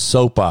fucking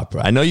soap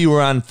opera. I know you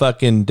were on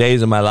fucking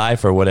Days of My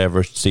Life or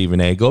whatever, Stephen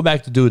A. Go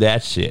back to do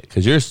that shit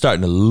because you're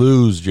starting to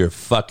lose your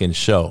fucking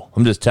show.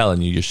 I'm just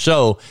telling you, your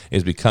show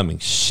is becoming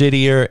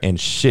shittier and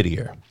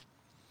shittier.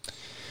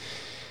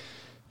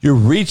 You're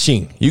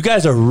reaching. You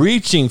guys are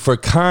reaching for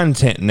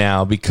content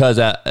now because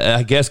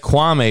I guess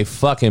Kwame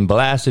fucking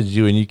blasted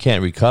you and you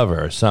can't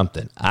recover or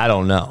something. I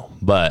don't know,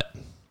 but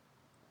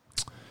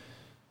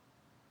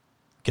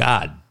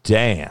God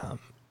damn.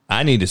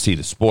 I need to see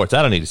the sports.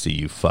 I don't need to see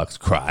you fucks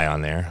cry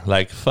on there.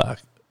 Like, fuck.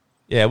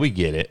 Yeah, we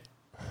get it.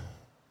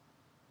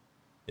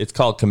 It's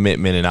called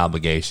commitment and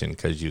obligation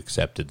because you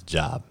accepted the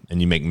job and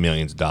you make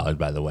millions of dollars,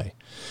 by the way.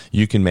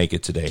 You can make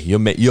it today.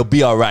 You'll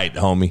be all right,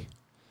 homie.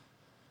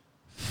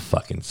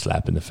 Fucking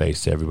slap in the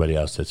face to everybody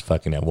else that's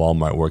fucking at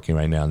Walmart working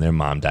right now and their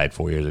mom died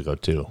 4 years ago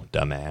too.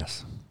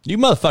 Dumbass. You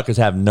motherfuckers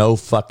have no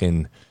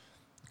fucking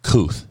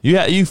couth.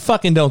 You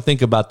fucking don't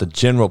think about the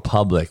general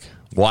public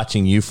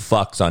watching you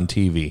fucks on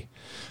TV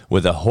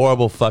with a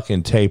horrible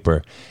fucking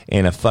taper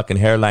and a fucking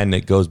hairline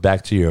that goes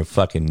back to your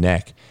fucking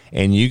neck.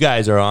 And you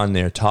guys are on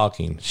there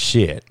talking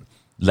shit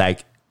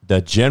like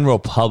the general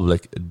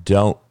public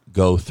don't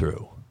go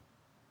through.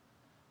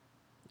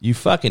 You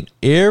fucking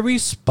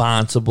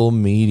irresponsible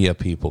media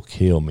people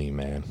kill me,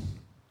 man.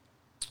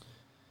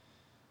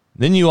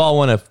 Then you all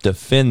want to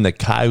defend the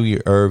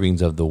Kyrie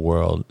Irvings of the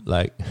world.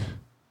 Like,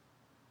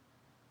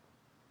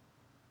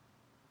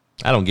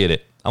 I don't get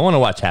it. I want to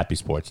watch happy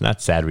sports,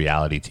 not sad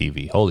reality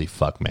TV. Holy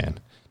fuck, man.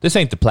 This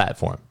ain't the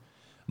platform.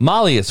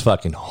 Molly is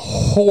fucking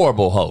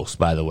horrible host,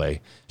 by the way.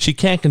 She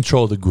can't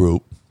control the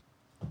group.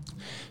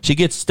 She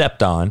gets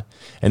stepped on.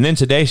 And then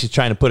today she's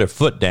trying to put her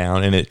foot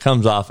down, and it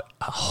comes off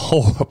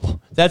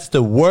horrible. That's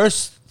the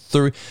worst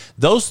three.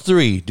 Those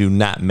three do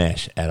not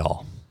mesh at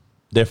all.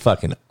 They're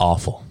fucking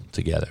awful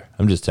together.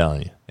 I'm just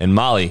telling you. And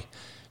Molly,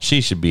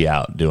 she should be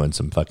out doing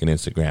some fucking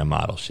Instagram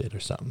model shit or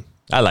something.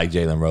 I like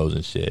Jalen Rose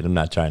and shit. I'm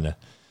not trying to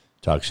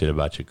talk shit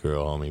about your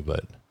girl, homie,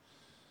 but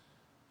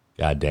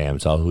goddamn,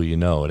 it's all who you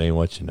know. It ain't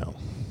what you know.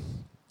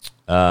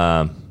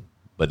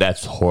 But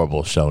that's a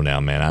horrible show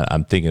now, man.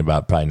 I'm thinking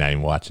about probably not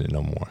even watching it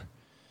no more.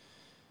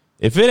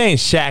 If it ain't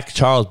Shaq,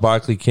 Charles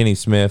Barkley, Kenny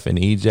Smith, and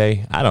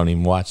EJ, I don't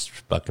even watch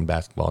fucking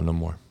basketball no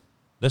more.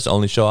 That's the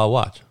only show I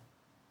watch.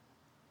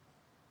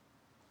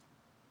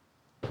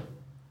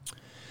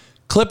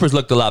 Clippers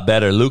looked a lot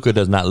better. Luka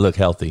does not look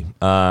healthy.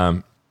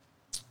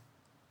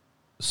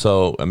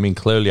 So, I mean,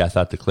 clearly I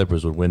thought the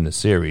Clippers would win the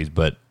series,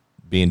 but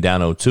being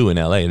down 0-2 in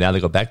L.A., now they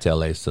go back to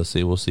L.A., so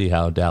we'll see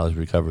how Dallas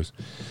recovers.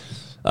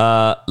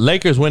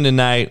 Lakers win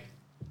tonight.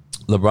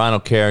 LeBron will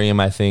carry him,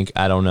 I think.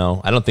 I don't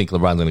know. I don't think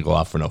LeBron's going to go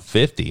off for no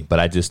 50, but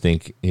I just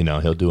think,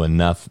 he'll do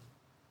enough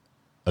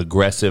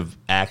aggressive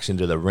action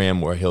to the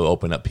rim where he'll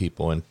open up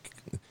people, and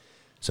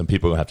some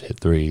people are going to have to hit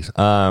threes.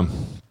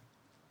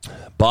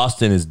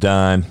 Boston is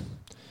done.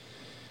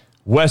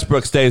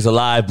 Westbrook stays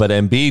alive, but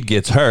Embiid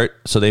gets hurt,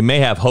 so they may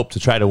have hope to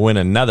try to win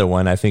another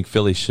one. I think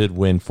Philly should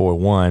win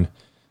 4-1,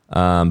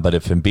 but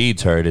if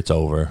Embiid's hurt, it's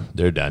over.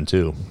 They're done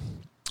too.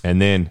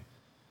 And then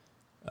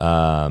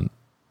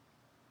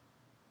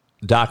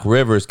Doc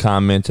Rivers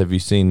comments, have you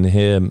seen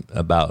him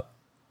about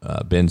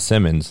Ben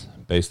Simmons,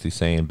 basically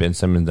saying Ben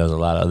Simmons does a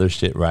lot of other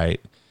shit right,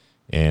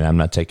 and I'm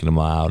not taking him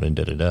out and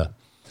da-da-da.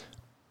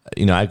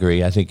 I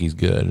agree. I think he's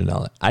good and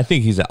all that. I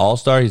think he's an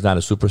all-star. He's not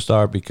a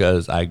superstar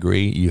because I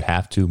agree you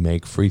have to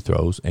make free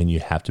throws and you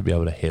have to be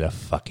able to hit a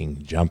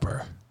fucking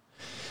jumper.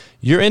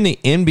 You're in the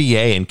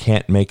NBA and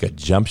can't make a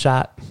jump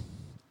shot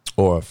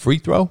or a free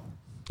throw,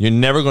 you're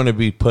never going to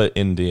be put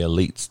in the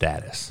elite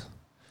status.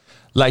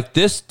 Like,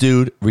 this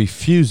dude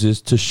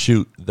refuses to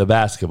shoot the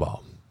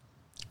basketball.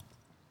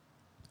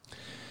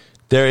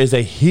 There is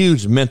a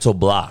huge mental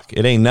block.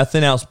 It ain't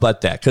nothing else but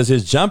that, because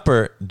his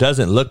jumper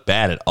doesn't look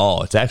bad at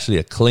all. It's actually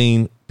a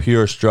clean,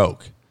 pure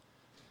stroke.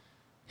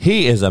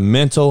 He is a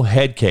mental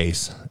head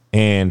case,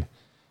 and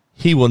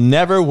he will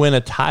never win a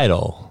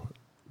title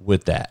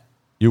with that.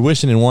 You're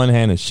wishing in one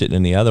hand and shitting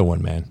in the other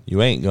one, man.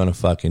 You ain't going to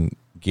fucking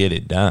get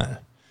it done.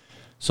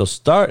 So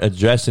start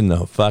addressing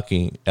the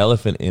fucking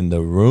elephant in the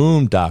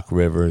room, Doc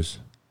Rivers.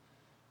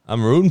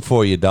 I'm rooting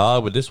for you,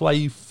 dog, but this is why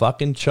you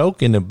fucking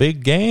choke in the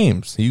big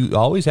games. You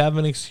always have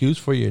an excuse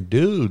for your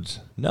dudes.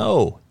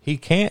 No, he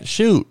can't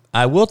shoot.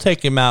 I will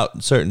take him out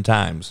at certain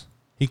times.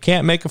 He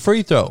can't make a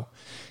free throw.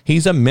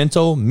 He's a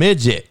mental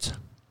midget.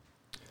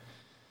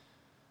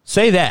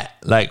 Say that.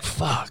 Like,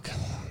 fuck.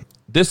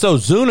 This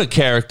Ozuna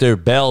character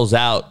bails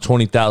out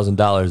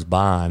 $20,000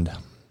 bond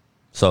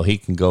so he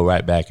can go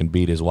right back and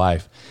beat his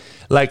wife.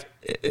 Like,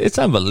 it's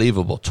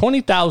unbelievable.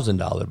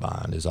 $20,000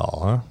 bond is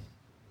all, huh?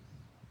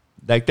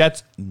 Like,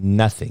 that's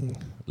nothing.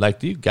 Like,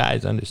 do you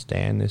guys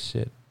understand this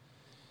shit?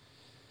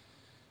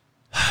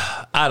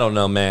 I don't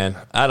know, man.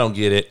 I don't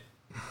get it.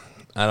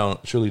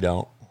 Truly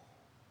don't.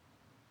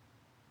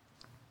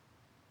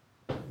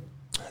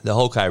 The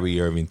whole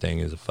Kyrie Irving thing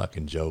is a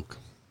fucking joke.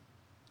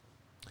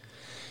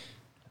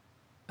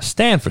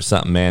 Stand for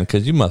something, man,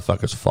 because you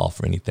motherfuckers fall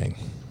for anything.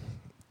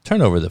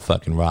 Turn over the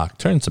fucking rock.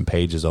 Turn some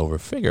pages over.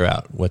 Figure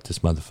out what this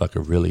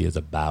motherfucker really is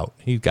about.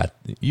 He's got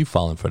you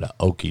falling for the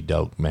okey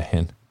doke,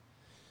 man.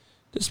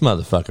 This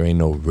motherfucker ain't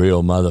no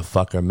real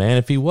motherfucker, man.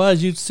 If he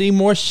was, you'd see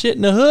more shit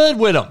in the hood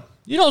with him.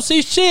 You don't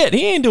see shit.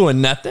 He ain't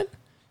doing nothing.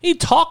 He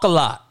talk a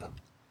lot.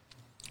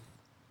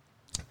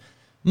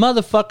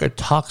 Motherfucker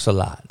talks a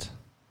lot.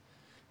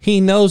 He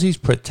knows he's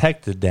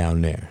protected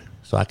down there,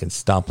 so I can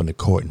stomp on the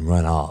court and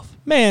run off.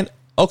 Man,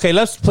 okay,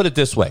 let's put it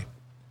this way.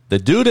 The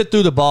dude that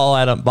threw the bottle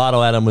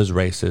at him was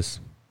racist,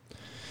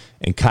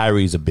 and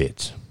Kyrie's a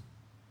bitch.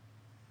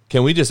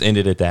 Can we just end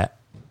it at that?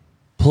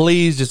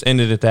 Please just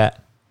end it at that.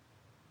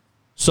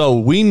 So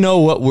we know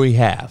what we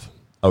have.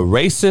 A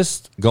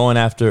racist going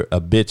after a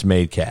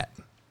bitch-made cat.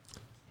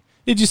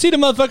 Did you see the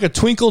motherfucker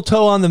twinkle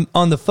toe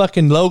on the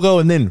fucking logo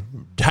and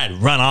then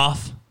run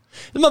off?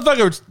 The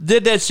motherfucker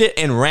did that shit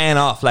and ran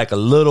off like a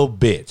little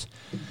bitch.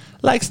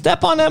 Like,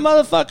 step on that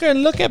motherfucker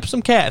and look at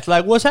some cats.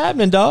 Like, what's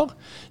happening, dog?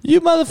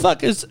 You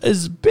motherfuckers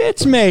is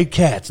bitch-made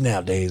cats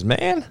nowadays,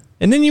 man.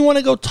 And then you want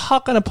to go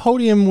talk on a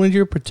podium when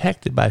you're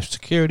protected by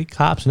security,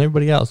 cops, and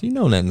everybody else. You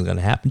know nothing's going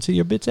to happen to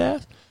your bitch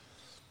ass.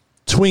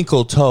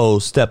 Twinkle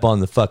toes, step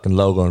on the fucking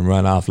logo and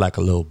run off like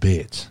a little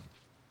bitch.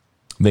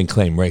 Then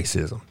claim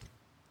racism.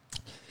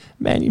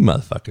 Man, you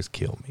motherfuckers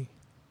kill me.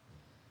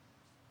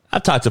 I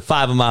talked to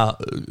 5 of my...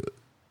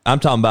 I'm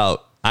talking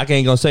about... I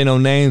ain't going to say no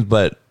names,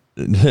 but...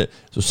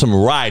 some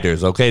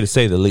riders, okay, to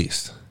say the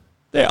least.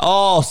 They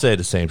all say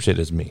the same shit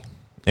as me.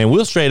 And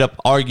we'll straight up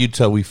argue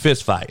till we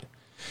fist fight.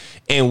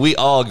 And we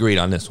all agreed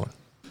on this one.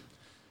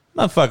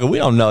 Motherfucker, we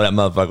don't know that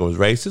motherfucker was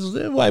racist.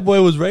 That white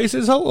boy was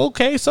racist. Oh,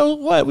 okay, so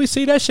what? We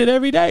see that shit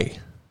every day.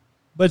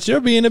 But you're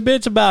being a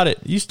bitch about it.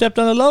 You stepped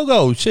on the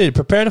logo. Shit,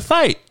 prepare to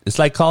fight. It's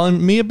like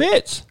calling me a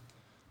bitch.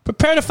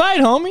 Prepare to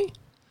fight, homie.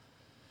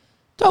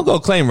 Don't go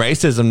claim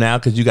racism now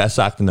because you got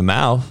socked in the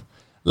mouth.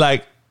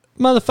 Like,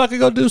 motherfucker,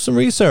 go do some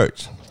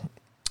research.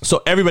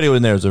 So everybody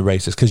in there was a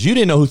racist because you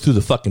didn't know who threw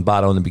the fucking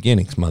bottle in the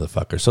beginning,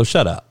 motherfucker. So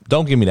shut up.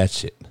 Don't give me that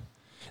shit.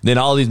 Then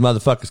all these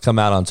motherfuckers come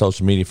out on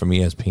social media from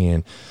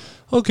ESPN.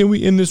 Oh, can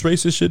we end this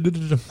racist shit?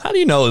 How do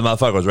you know the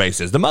motherfucker was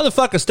racist? The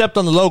motherfucker stepped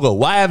on the logo.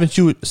 Why haven't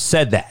you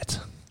said that?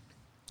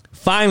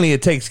 Finally,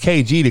 it takes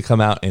KG to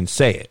come out and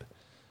say it.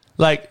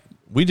 Like,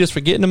 we just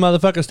forgetting the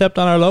motherfucker stepped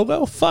on our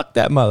logo? Fuck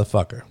that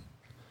motherfucker.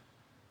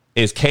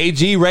 Is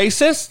KG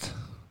racist?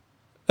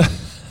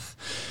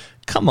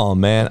 Come on,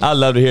 man. I'd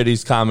love to hear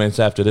these comments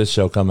after this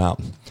show come out.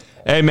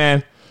 Hey,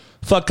 man,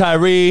 fuck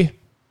Kyrie.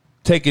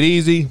 Take it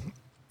easy.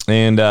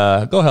 And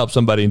go help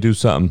somebody and do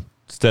something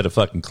instead of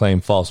fucking claim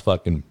false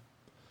fucking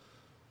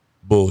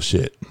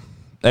bullshit.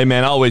 Hey,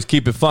 man, always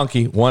keep it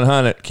funky.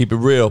 100. Keep it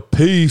real.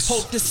 Peace.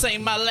 Hope this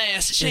ain't my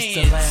last chance.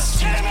 It's the last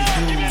chance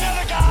for you.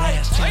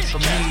 Last chance for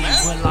me.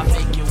 Will I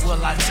make it?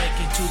 Will I take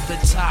it to the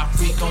top?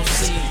 We gon'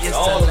 see. It's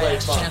the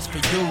last chance for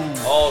you.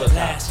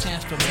 Last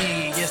chance for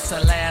me. It's the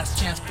last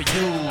chance for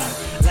you.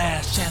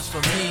 Last chance for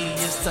me.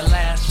 It's the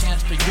last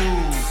chance for you.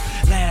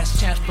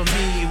 Last chance for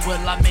me.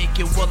 Will I make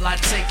it? Will I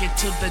take it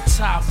to the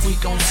top? We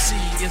gon' see.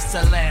 It's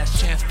the last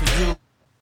chance for you.